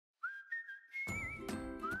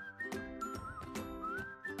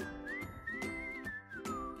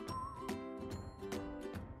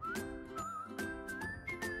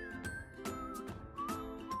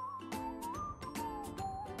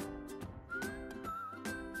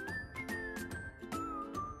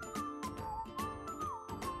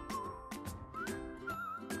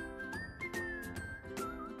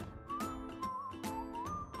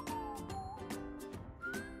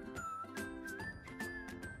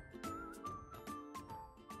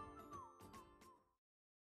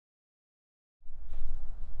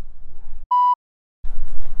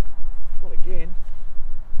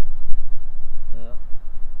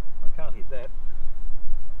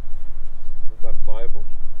unplayable.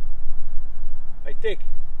 Hey Dick.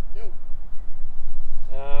 Yo.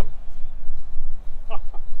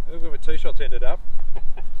 Look where my tee shots ended up.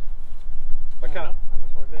 I can't. How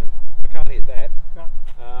much like them? I can't hit that. No.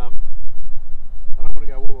 I don't want to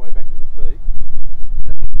go all the way back to the tee.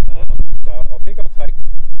 So I think I'll take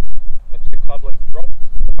my 2 club length drop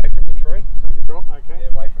away from the tree. Take a drop, okay. Yeah,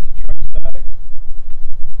 away from the tree. So like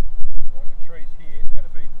the tree's here, it's going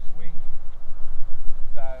to be in the swing.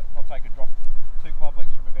 So I'll take a drop 2 club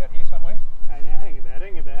lengths from about here somewhere. Hey, now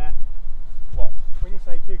hang about. What? When you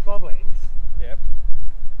say 2 club lengths, Yep.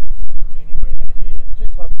 from anywhere here, 2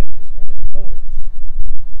 club lengths is 4 lengths.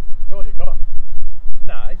 That's all you got.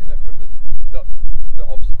 No, isn't it from the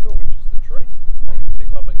obstacle, which is the tree? 2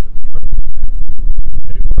 club lengths from the tree.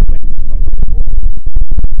 2 club lengths from where the ball is.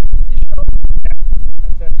 You sure? Yeah.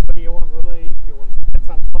 That's where you want relief, that's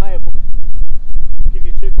unplayable. Give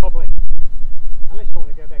you 2 club lengths. Unless you want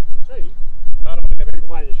to go back to the tee, I don't want to go back to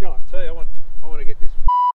play the shot. tee. I want to get this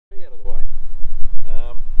tree out of the way.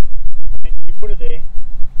 I mean, you put it there.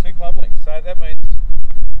 2 club lengths, so that means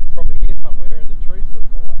probably here somewhere and the tree's still in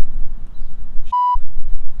the way.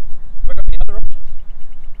 Have I got any other options?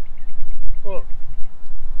 Well,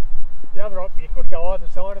 the other option, you could go either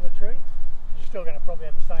side of the tree. You're still going to probably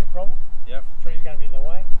have the same problem. Yep. The tree's going to be in the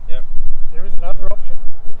way. Yep. There is another option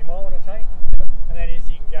that you might want to take, Yep. and that is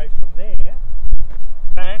you can go from there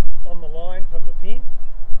back on the line from the pin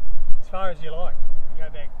as far as you like. You can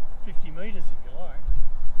go back 50 metres if you like,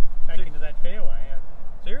 back into that fairway.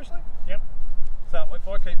 Seriously? Yep. So if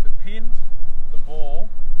I keep the pin, the ball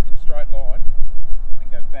in a straight line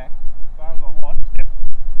and go back as far as I want, Yep.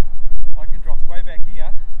 I can drop way back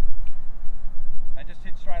here and just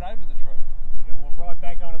hit straight over the tree. You can walk right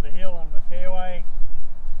back onto the hill, onto the fairway,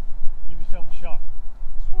 give yourself a shot.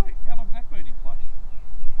 Sweet. How long's that been in place?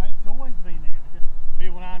 Hey, it's always been there. Just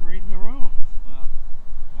people aren't reading the rules. Well,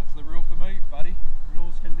 that's the rule for me, buddy.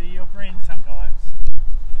 Rules can be your friends sometimes.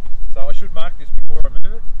 So I should mark this before I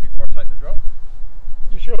move it, before I take the drop?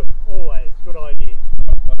 You should, always. Good idea.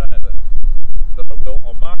 I don't have it, but I will.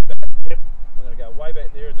 I'll mark that. Yep. I'm going to go way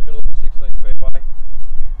back there in the middle of the 16th fairway.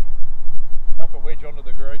 Knock a wedge onto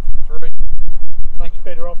the green for 3. Much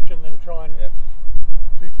better option than trying Yep.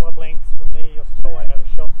 2 club lengths from there. You'll still won't have a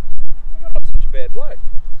shot. You're not such a bad bloke.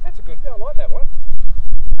 That's a good go. I like that one.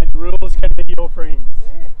 And rules can be your friends.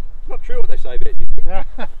 Yeah. It's not true what they say about you.